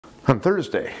On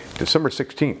Thursday, December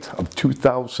 16th of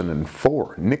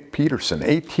 2004, Nick Peterson,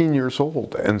 18 years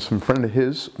old, and some friend of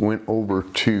his went over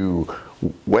to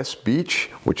West Beach,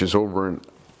 which is over in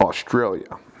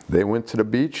Australia. They went to the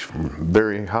beach,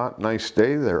 very hot, nice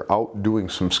day. They're out doing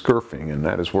some surfing, and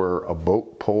that is where a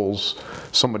boat pulls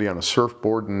somebody on a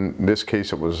surfboard. In this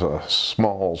case, it was a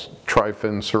small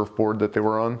tri-fin surfboard that they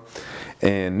were on.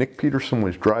 And Nick Peterson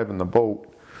was driving the boat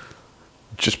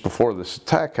just before this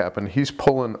attack happened. He's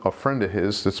pulling a friend of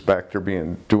his that's back there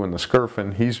doing the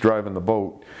surfing. He's driving the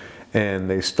boat, and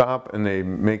they stop and they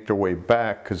make their way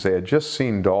back because they had just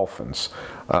seen dolphins.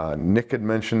 Nick had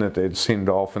mentioned that they had seen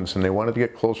dolphins and they wanted to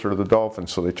get closer to the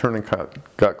dolphins, so they turned and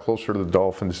got closer to the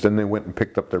dolphins. Then they went and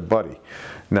picked up their buddy.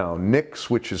 Now Nick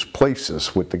switches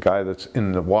places with the guy that's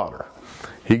in the water.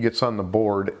 He gets on the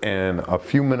board, and a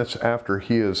few minutes after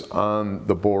he is on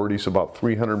the board, he's about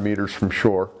 300 meters from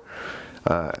shore.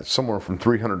 Somewhere from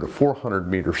 300 to 400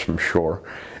 meters from shore,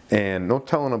 and no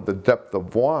telling of the depth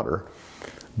of water,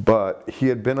 but he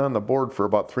had been on the board for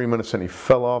about 3 minutes and he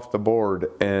fell off the board,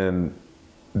 and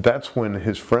that's when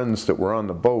his friends that were on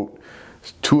the boat,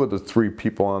 two of the three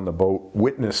people on the boat,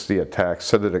 witnessed the attack,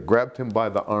 said that it grabbed him by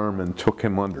the arm and took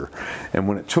him under. And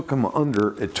when it took him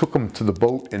under, it took him to the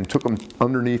boat and took him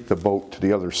underneath the boat to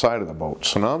the other side of the boat.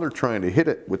 So now they're trying to hit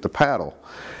it with the paddle.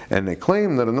 And they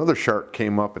claim that another shark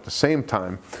came up at the same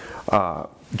time,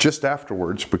 just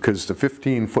afterwards, because the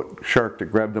 15-foot shark that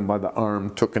grabbed him by the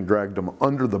arm took and dragged him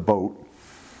under the boat,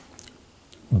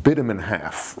 bit him in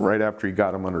half right after he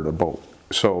got him under the boat.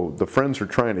 So the friends are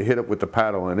trying to hit it with the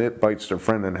paddle, and it bites their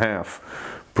friend in half,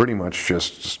 pretty much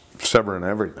just severing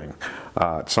everything.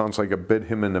 It sounds like it bit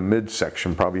him in the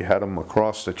midsection, probably had him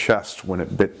across the chest when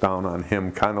it bit down on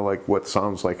him, kind of like what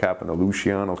sounds like happened to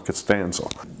Luciano Costanzo.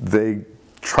 They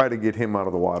try to get him out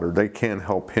of the water. They can't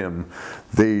help him.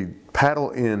 They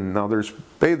paddle in. Now there's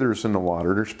bathers in the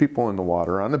water, there's people in the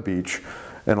water on the beach,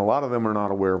 and a lot of them are not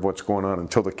aware of what's going on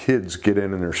until the kids get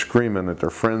in and they're screaming that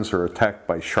their friends are attacked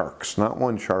by sharks. Not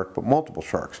one shark, but multiple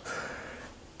sharks.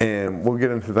 And we'll get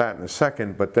into that in a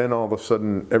second, but then all of a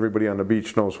sudden everybody on the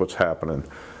beach knows what's happening.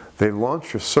 They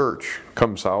launch a search,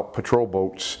 comes out, patrol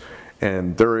boats,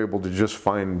 and they're able to just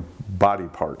find body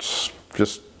parts,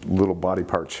 just little body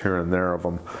parts here and there of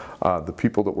them. The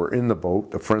people that were in the boat,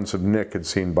 the friends of Nick, had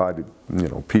seen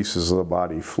pieces of the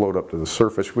body float up to the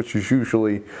surface, which is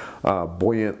usually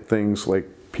buoyant things like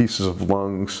pieces of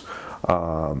lungs,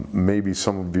 maybe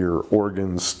some of your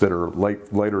organs that are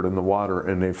lighter than the water,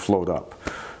 and they float up.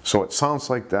 So it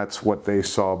sounds like that's what they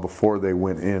saw before they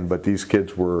went in, but these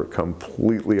kids were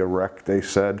completely a wreck, they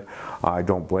said. I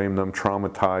don't blame them,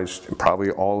 traumatized,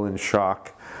 probably all in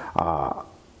shock.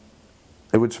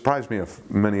 It would surprise me if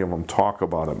many of them talk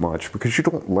about it much, because you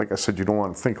don't, like I said, you don't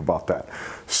want to think about that.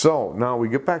 So now we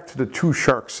get back to the two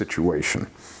shark situation.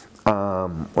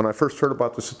 When I first heard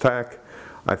about this attack,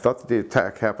 I thought that the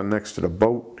attack happened next to the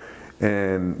boat,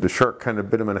 and the shark kind of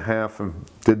bit him in half and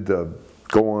did the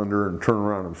go under and turn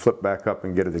around and flip back up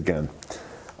and get it again.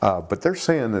 But they're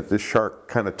saying that this shark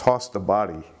kind of tossed the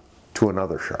body to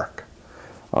another shark.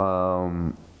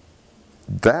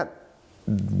 That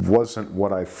wasn't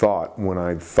what I thought when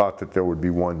I thought that there would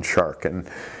be one shark. And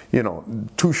you know,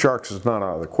 two sharks is not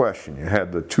out of the question. You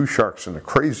had the two sharks in the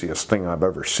craziest thing I've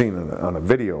ever seen on a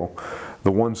video,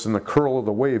 the ones in the curl of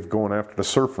the wave going after the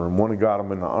surfer, and one got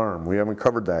him in the arm. We haven't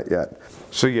covered that yet.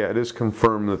 So yeah, it is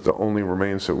confirmed that the only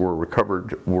remains that were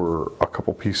recovered were a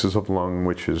couple pieces of lung,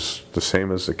 which is the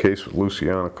same as the case with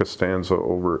Luciano Costanzo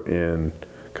over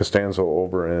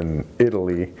in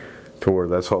Italy, to where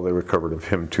that's all they recovered of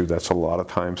him too. That's a lot of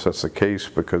times that's the case,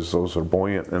 because those are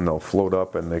buoyant and they'll float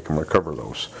up and they can recover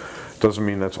those. Doesn't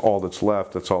mean that's all that's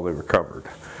left, that's all they recovered.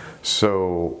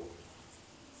 So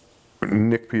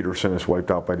Nick Peterson is wiped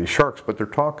out by these sharks, but they're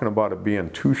talking about it being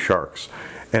two sharks,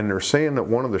 and they're saying that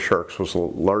one of the sharks was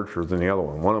larger than the other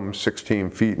one. One of them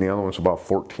 16 feet and the other one's about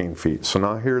 14 feet. So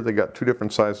now here they got two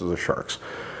different sizes of sharks.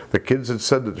 The kids had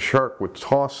said that the shark was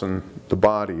tossing the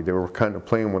body. They were kind of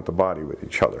playing with the body with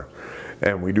each other.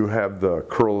 And we do have the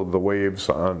curl of the waves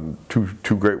on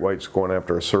two great whites going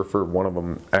after a surfer. One of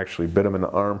them actually bit him in the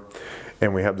arm.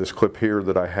 And we have this clip here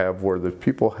that I have where the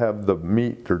people have the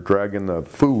meat, they're dragging the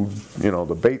food, you know,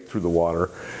 the bait through the water,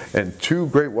 and two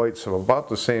great whites of about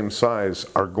the same size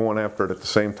are going after it at the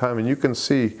same time. And you can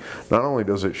see, not only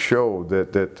does it show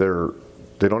that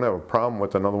they don't have a problem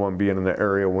with another one being in the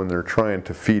area when they're trying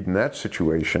to feed in that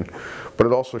situation, but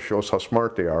it also shows how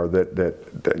smart they are,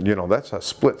 that you know, that's a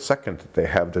split second that they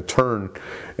have to turn,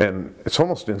 and it's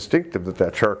almost instinctive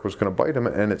that shark was going to bite him,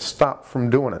 and it stopped from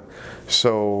doing it.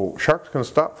 So sharks can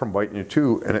stop from biting you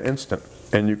too in an instant,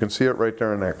 and you can see it right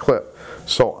there in that clip.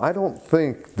 So I don't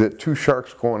think that two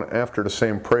sharks going after the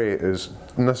same prey is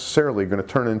necessarily going to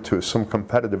turn into some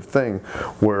competitive thing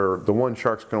where the one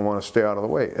shark's going to want to stay out of the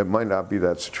way. It might not be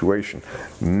that situation.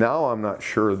 Now I'm not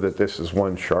sure that this is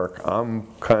one shark. I'm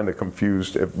kind of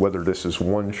confused whether this is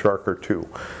one shark or two.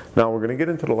 Now we're going to get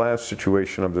into the last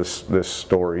situation of this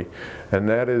story, and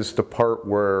that is the part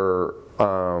where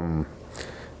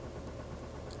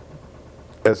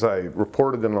as I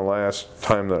reported in the last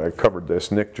time that I covered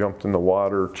this, Nick jumped in the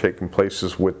water, taking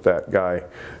places with that guy.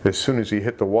 As soon as he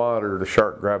hit the water, the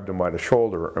shark grabbed him by the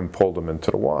shoulder and pulled him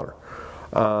into the water.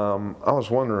 I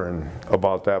was wondering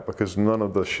about that because none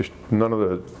of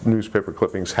the newspaper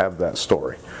clippings have that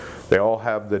story. They all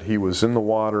have that he was in the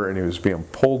water and he was being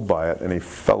pulled by it and he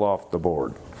fell off the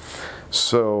board.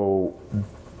 So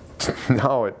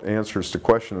now it answers the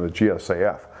question of the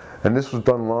GSAF. And this was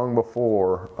done long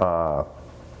before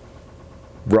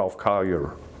Ralph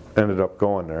Collier ended up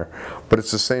going there. But it's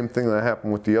the same thing that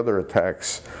happened with the other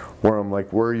attacks where I'm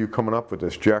like, where are you coming up with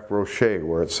this? Jack Roche,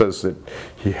 where it says that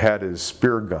he had his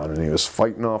spear gun and he was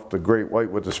fighting off the great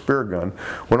white with the spear gun,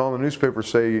 when all the newspapers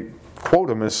say, quote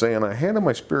him as saying, I handed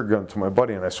my spear gun to my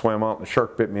buddy and I swam out and the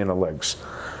shark bit me in the legs.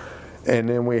 And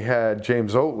then we had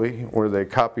James Oatley, where they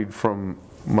copied from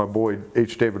my boy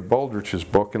H. David Baldrich's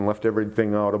book and left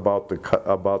everything out about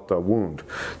the wound.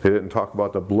 They didn't talk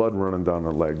about the blood running down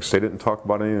the legs. They didn't talk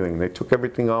about anything. They took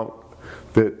everything out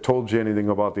that told you anything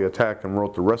about the attack and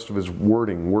wrote the rest of his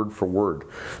wording word for word.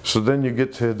 So then you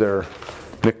get to their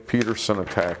Nick Peterson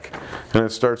attack, and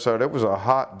it starts out, it was a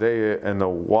hot day and the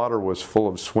water was full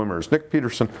of swimmers. Nick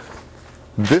Peterson,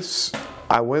 this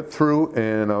I went through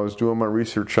and I was doing my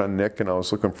research on Nick, and I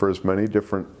was looking for as many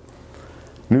different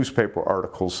newspaper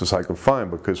articles as I could find,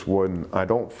 because when I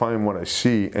don't find what I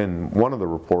see in one of the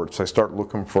reports, I start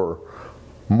looking for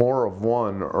more of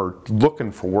one or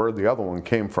looking for where the other one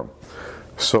came from.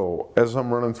 So as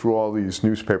I'm running through all these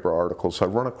newspaper articles, I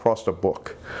run across a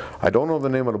book. I don't know the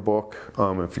name of the book.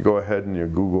 If you go ahead and you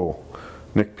Google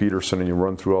Nick Peterson and you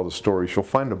run through all the stories, you'll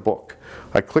find a book.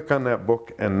 I click on that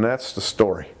book and that's the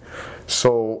story.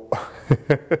 So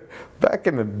back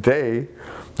in the day,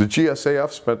 the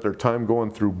GSAF spent their time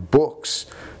going through books,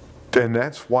 and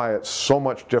that's why it's so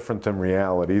much different than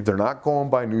reality. They're not going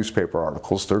by newspaper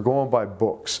articles, they're going by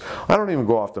books. I don't even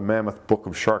go off the Mammoth Book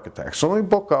of Shark Attacks. The only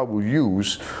book I will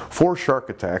use for shark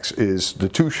attacks is the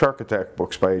 2 shark attack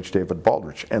books by H. David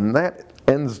Baldrich, and that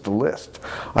ends the list.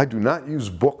 I do not use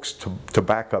books to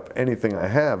back up anything I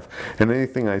have, and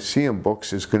anything I see in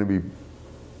books is going to be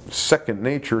second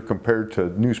nature compared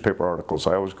to newspaper articles.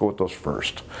 I always go with those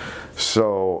first.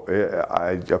 So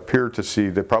I appear to see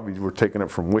they probably were taking it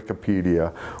from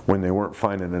Wikipedia when they weren't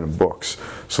finding it in books.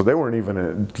 So they weren't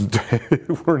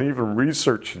even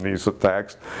researching these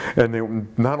attacks, and they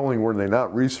not only were they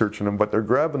not researching them, but they're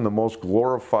grabbing the most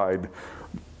glorified,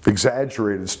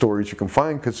 exaggerated stories you can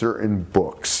find because they're in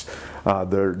books.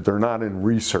 They're not in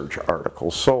research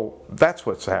articles. So that's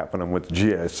what's happening with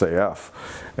GSAF,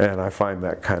 and I find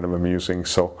that kind of amusing.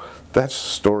 So that's the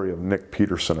story of Nick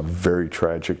Peterson, a very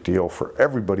tragic deal for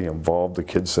everybody involved, the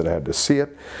kids that had to see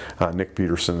it, Nick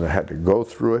Peterson that had to go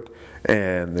through it,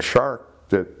 and the shark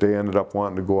that they ended up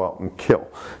wanting to go out and kill.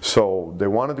 So they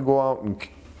wanted to go out and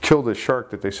kill this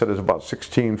shark that they said is about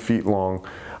 16 feet long.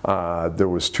 There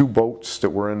was 2 boats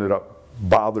that were ended up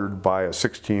bothered by a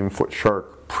 16-foot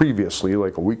shark previously,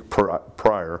 like a week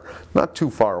prior, not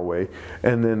too far away,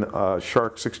 and then a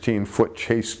shark 16-foot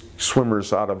chased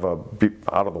swimmers out of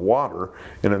the water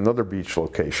in another beach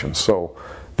location. So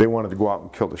they wanted to go out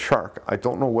and kill the shark. I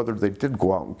don't know whether they did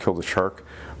go out and kill the shark,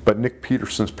 but Nick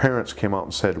Peterson's parents came out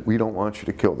and said, we don't want you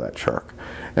to kill that shark.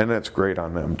 And that's great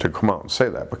on them to come out and say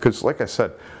that, because like I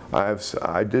said,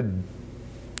 I did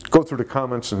go through the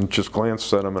comments and just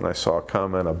glanced at them, and I saw a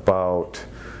comment about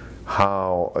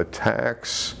how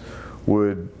attacks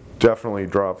would definitely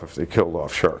drop if they killed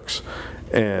off sharks,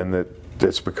 and that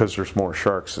it's because there's more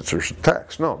sharks that there's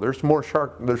attacks. No, there's more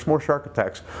shark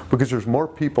attacks because there's more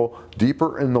people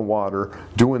deeper in the water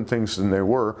doing things than they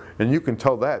were, and you can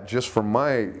tell that just from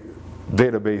my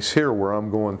database here, where I'm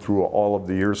going through all of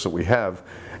the years that we have,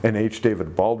 and H.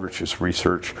 David Baldrich's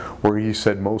research, where he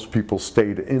said most people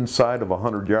stayed inside of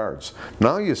 100 yards.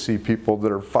 Now you see people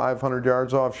that are 500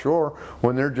 yards offshore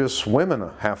when they're just swimming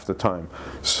half the time.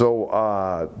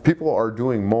 So people are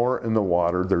doing more in the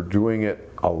water. They're doing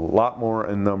it a lot more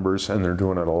in numbers, and they're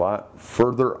doing it a lot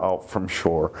further out from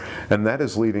shore, and that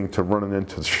is leading to running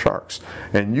into the sharks.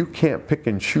 And you can't pick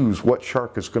and choose what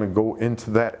shark is going to go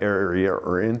into that area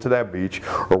or into that beach,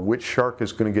 or which shark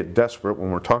is going to get desperate.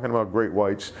 When we're talking about great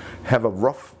whites, have a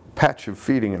rough patch of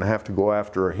feeding and have to go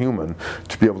after a human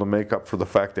to be able to make up for the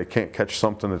fact they can't catch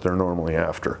something that they're normally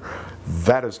after.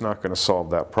 That is not going to solve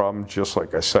that problem, just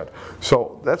like I said.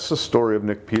 So that's the story of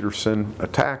Nick Peterson.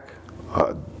 Attack,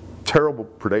 terrible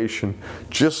predation,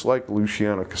 just like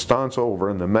Luciano Costanzo over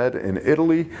in the Med in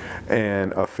Italy,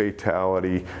 and a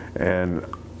fatality. And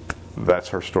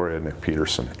that's our story of Nick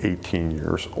Peterson, 18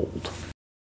 years old.